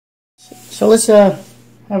So let's have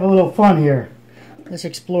a little fun here. Let's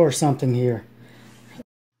explore something here.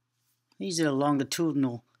 These are the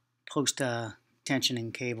longitudinal post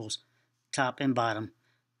tensioning cables, top and bottom,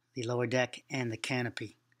 the lower deck and the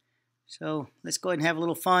canopy. So let's go ahead and have a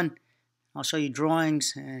little fun. I'll show you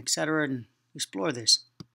drawings, etc., and explore this.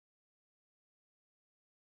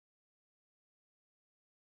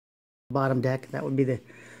 Bottom deck, that would be the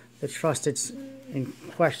truss that's in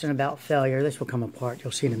question about failure. This will come apart,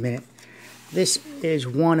 you'll see in a minute. This is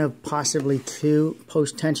one of possibly two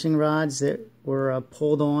post-tensioning rods that were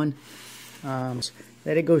pulled on.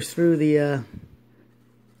 That it goes through the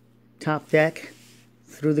top deck,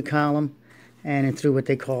 through the column, and through what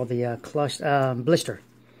they call the blister.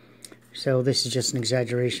 So this is just an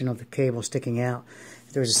exaggeration of the cable sticking out.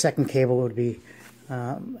 If there was a second cable, it would be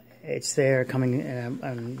it's there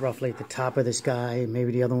coming roughly at the top of this guy.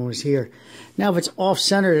 Maybe the other one was here. Now if it's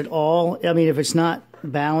off-centered at all, I mean if it's not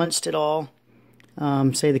balanced at all,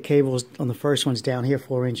 say the cable's on the first one's down here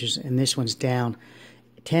 4 inches and this one's down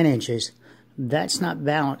 10 inches, that's not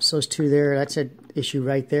balanced. Those two there, that's an issue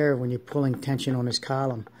right there when you're pulling tension on this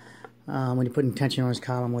column. When you're putting tension on this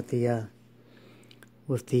column with the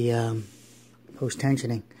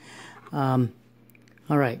post-tensioning.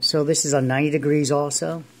 Alright, so this is on 90 degrees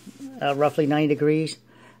also, roughly 90 degrees.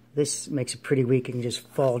 This makes it pretty weak and just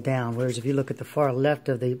fall down, whereas if you look at the far left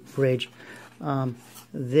of the bridge,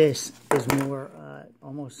 this is more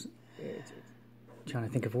almost, trying to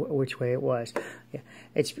think of which way it was. Yeah,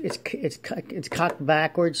 it's cocked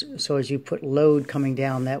backwards, so as you put load coming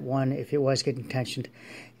down that one, if it was getting tensioned,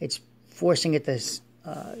 it's forcing it to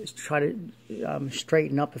try to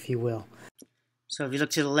straighten up, if you will. So if you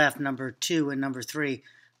look to the left, number 2 and number 3,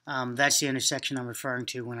 that's the intersection I'm referring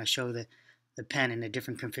to when I show the pen in a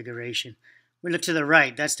different configuration. We look to the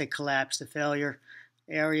right, that's the collapse, the failure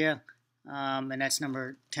area, and that's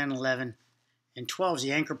number 10, 11, and 12 is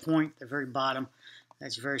the anchor point, the very bottom.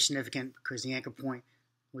 That's very significant because the anchor point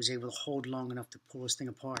was able to hold long enough to pull this thing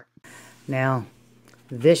apart. Now,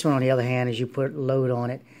 this one on the other hand, as you put load on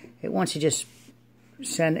it, it wants to just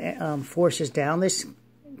send forces down this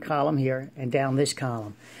column here and down this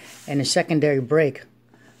column. And the secondary break,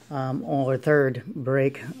 or third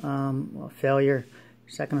break, failure,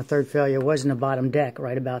 second or third failure was in the bottom deck,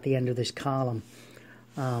 right about the end of this column.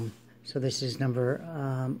 So this is number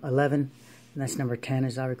 11, and that's number 10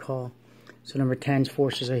 as I recall. So number 10's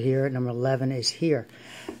forces are here, number 11 is here.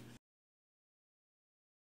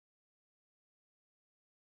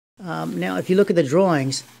 Now if you look at the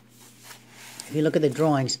drawings,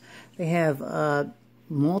 they have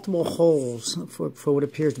multiple holes for what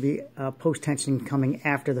appears to be post-tension coming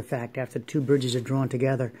after the fact, after the two bridges are drawn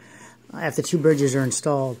together, after two bridges are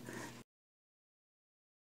installed.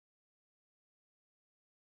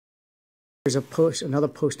 There's another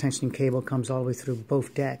post-tensioning cable comes all the way through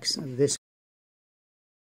both decks. This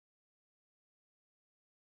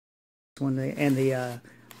one and the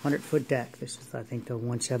 100-foot deck. This is, I think, the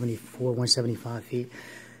 174, 175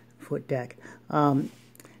 foot deck.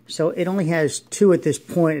 So it only has two at this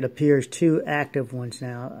point. It appears two active ones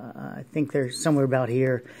now. I think they're somewhere about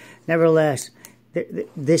here. Nevertheless,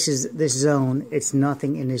 this zone, it's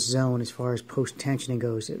nothing in this zone as far as post-tensioning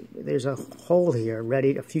goes. There's a hole here,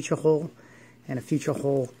 a future hole, and a future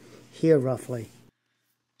hole here roughly.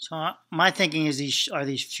 So my thinking is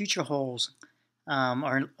these future holes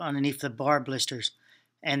are underneath the bar blisters,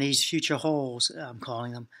 and these future holes, I'm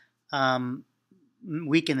calling them,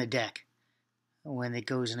 weaken the deck when it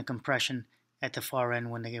goes into compression at the far end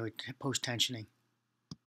when they go post-tensioning.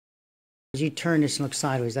 As you turn this and look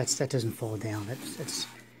sideways, that doesn't fall down.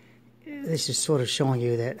 This is sort of showing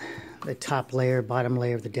you that the top layer, bottom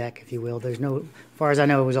layer of the deck, if you will. There's no, as far as I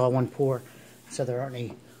know, it was all one pour, so there aren't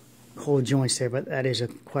any cold joints there, but that is a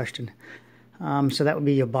question. So that would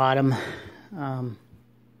be your bottom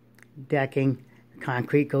decking.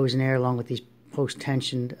 Concrete goes in there along with these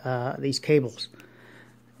post-tensioned, these cables.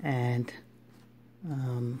 And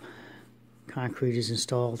concrete is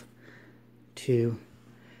installed to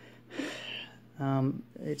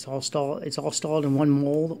it's all stalled in one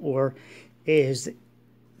mold, or is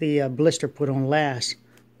the blister put on last,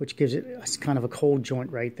 which gives it kind of a cold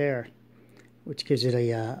joint right there, which gives it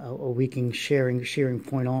a weakening shearing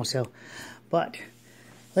point also. But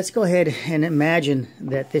let's go ahead and imagine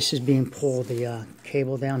that this is being pulled, the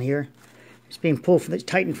cable down here. It's being pulled,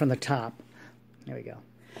 tightened from the top. There we go.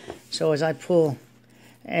 So as I pull,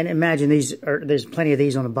 and imagine there's plenty of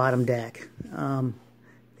these on the bottom deck.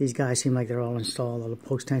 These guys seem like they're all installed, all the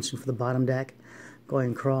post-tension for the bottom deck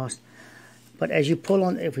going across. But as you pull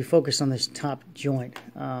on, if we focus on this top joint,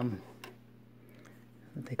 what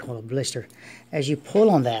they call a blister, as you pull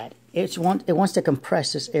on that, it wants to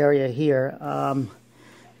compress this area here.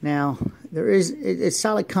 Now it's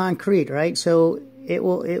solid concrete, right? So it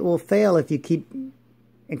will fail if you keep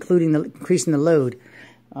increasing the load.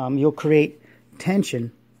 You'll create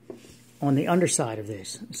tension on the underside of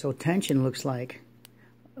this. So tension looks like,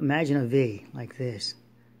 imagine a V like this,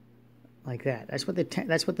 like that. That's what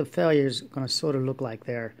the failure is going to sort of look like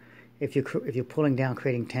there, if you're pulling down,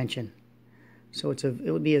 creating tension. So it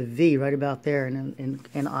would be a V right about there,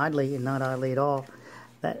 and oddly, and not oddly at all,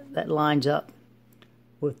 that lines up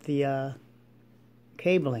with the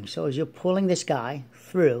cabling. So as you're pulling this guy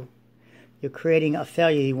through, you're creating a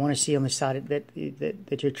failure you want to see on the side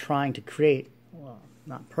that you're trying to create. Well,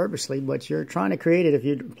 not purposely, but you're trying to create it if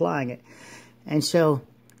you're applying it. And so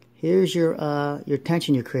here's your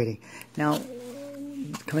tension you're creating. Now,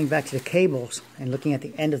 coming back to the cables and looking at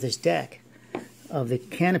the end of this deck, of the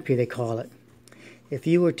canopy they call it, if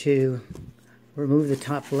you were to remove the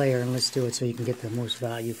top layer, and let's do it so you can get the most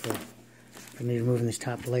value for me removing this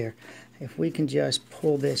top layer. If we can just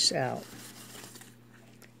pull this out.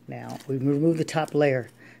 Now, we remove the top layer.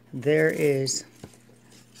 There is,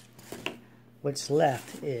 what's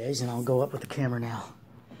left is, and I'll go up with the camera now.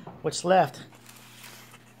 What's left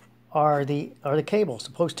are the cables.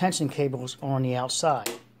 The post-tension cables are on the outside.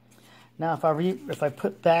 Now, if I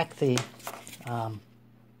put back the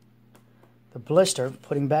blister,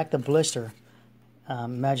 putting back the blister,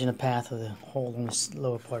 imagine the path of the hole on this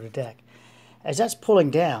lower part of the deck. As that's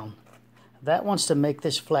pulling down, that wants to make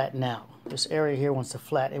this flatten out. This area here wants to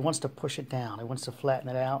flatten. It wants to push it down. It wants to flatten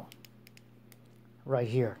it out right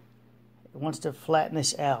here. It wants to flatten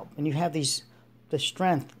this out. And you have these, the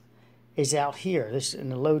strength is out here.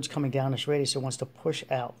 And the load's coming down this radius. It wants to push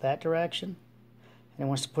out that direction. And it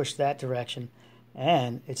wants to push that direction.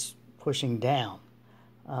 And it's pushing down.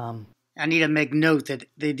 I need to make note that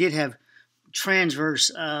they did have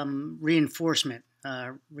transverse reinforcement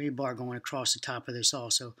rebar going across the top of this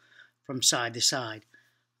also from side to side.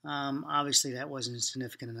 Obviously that wasn't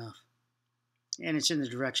significant enough, and it's in the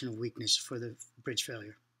direction of weakness for the bridge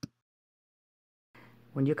failure.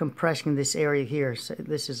 When you're compressing this area here, so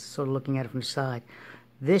this is sort of looking at it from the side,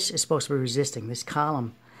 this is supposed to be resisting. This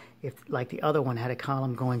column, if like the other one had a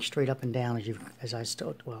column going straight up and down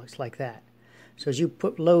well, it's like that. So as you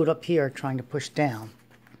put load up here trying to push down,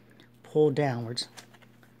 pull downwards,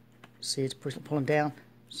 see it's pulling down,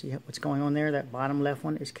 see what's going on there? That bottom left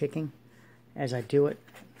one is kicking as I do it.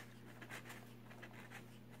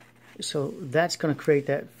 So that's going to create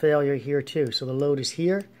that failure here too. So the load is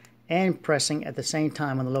here and pressing at the same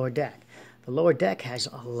time on the lower deck. The lower deck has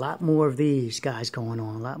a lot more of these guys going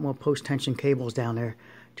on, a lot more post-tension cables down there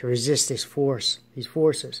to resist this force, these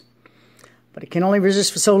forces. But it can only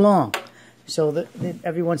resist for so long. So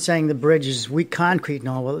everyone's saying the bridge is weak concrete and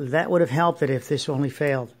all. Well, that would have helped it if this only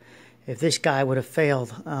failed. If this guy would have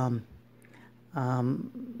failed.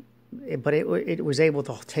 But it was able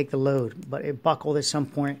to take the load. But it buckled at some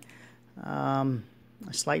point. A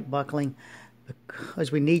slight buckling.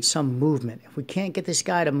 Because we need some movement. If we can't get this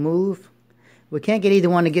guy to move, we can't get either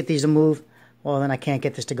one to get these to move, well, then I can't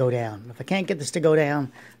get this to go down. If I can't get this to go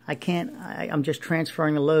down, I'm just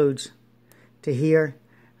transferring the loads to here,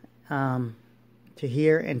 to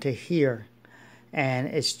here, and to here. And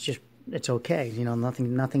it's okay. You know,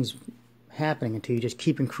 nothing's happening until you just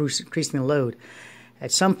keep increasing the load.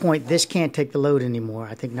 At some point, this can't take the load anymore.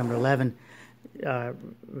 I think number 11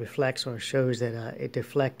 reflects or shows that it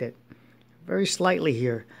deflected very slightly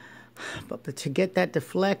here. But to get that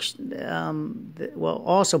deflection, well,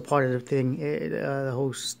 also part of the thing, the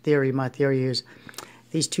whole theory, my theory is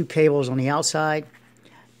these two cables on the outside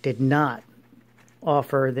did not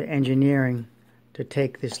offer the engineering to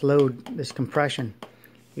take this load, this compression.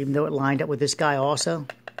 Even though it lined up with this guy also,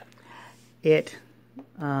 it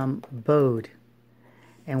bowed.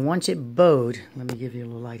 And once it bowed, let me give you a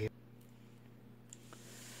little light here.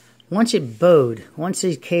 Once it bowed, once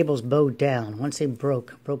these cables bowed down, once they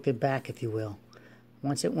broke their back, if you will,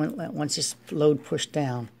 once this load pushed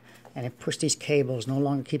down and it pushed these cables, no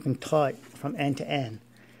longer keeping taut from end to end,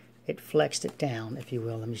 it flexed it down, if you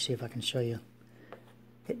will. Let me see if I can show you,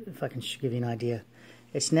 if I can give you an idea.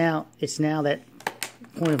 It's now that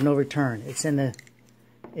point of no return. It's in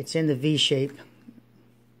the V shape.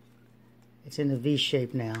 It's in the V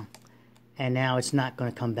shape now. And now it's not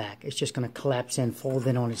going to come back. It's just going to collapse in, fold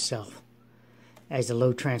in on itself as the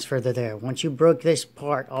load transferred to there. Once you broke this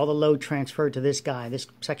part, all the load transferred to this guy, this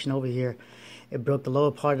section over here, it broke the lower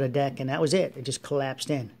part of the deck, and that was it. It just collapsed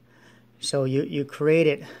in. So you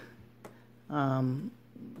created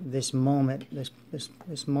this moment,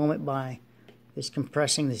 this moment by this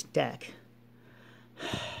compressing this deck.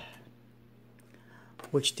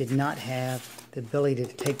 which did not have the ability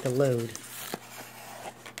to take the load,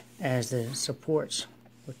 as the supports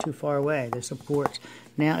were too far away, the supports.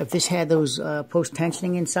 Now, if this had those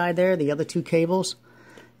post-tensioning inside there, the other two cables,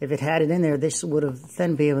 if it had it in there, this would have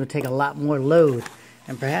then be able to take a lot more load.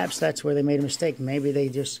 And perhaps that's where they made a mistake. Maybe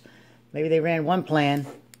they ran one plan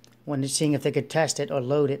when seeing if they could test it or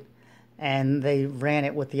load it, and they ran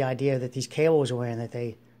it with the idea that these cables were in, that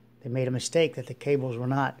they made a mistake, that the cables were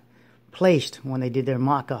not placed when they did their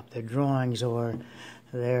mock-up, their drawings, or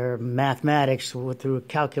their mathematics through a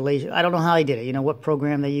calculation. I don't know how they did it. You know, what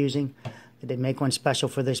program they're using. Did they make one special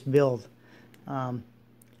for this build?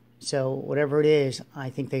 So whatever it is,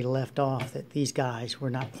 I think they left off that these guys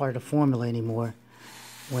were not part of the formula anymore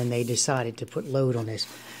when they decided to put load on this.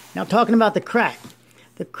 Now, talking about the crack.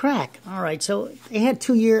 The crack, all right, so they had a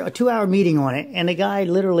 2-hour meeting on it, and the guy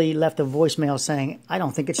literally left a voicemail saying, I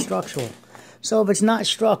don't think it's structural. So if it's not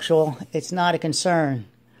structural, it's not a concern.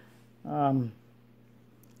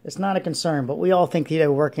 It's not a concern, but we all think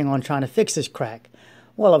they're working on trying to fix this crack.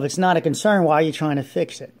 Well, if it's not a concern, why are you trying to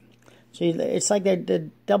fix it? So it's like they're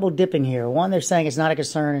double dipping here. One, they're saying it's not a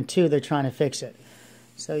concern, and two, they're trying to fix it.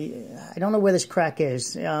 So I don't know where this crack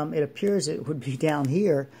is. It appears it would be down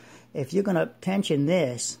here. If you're going to tension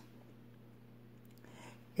this,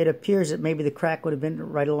 it appears that maybe the crack would have been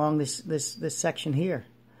right along this section here,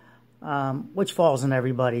 which falls on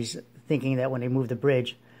everybody's thinking that when they moved the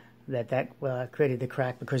bridge, that created the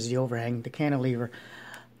crack because of the overhang, the cantilever.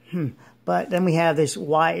 But then we have this,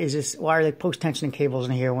 why are they post-tensioning cables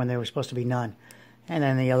in here when there was supposed to be none? And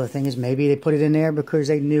then the other thing is maybe they put it in there because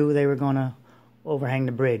they knew they were going to overhang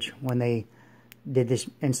the bridge when they did this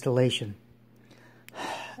installation.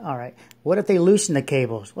 All right, what if they loosen the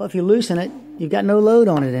cables? Well, if you loosen it, you've got no load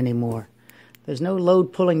on it anymore. There's no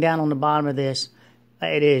load pulling down on the bottom of this.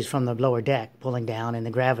 It is from the lower deck pulling down and the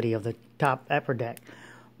gravity of the top upper deck.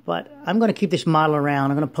 But I'm going to keep this model around.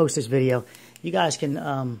 I'm going to post this video. You guys can,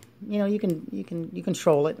 you know, you can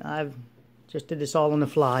control it. I've just did this all on the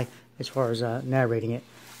fly as far as narrating it.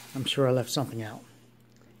 I'm sure I left something out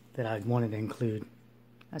that I wanted to include.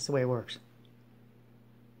 That's the way it works.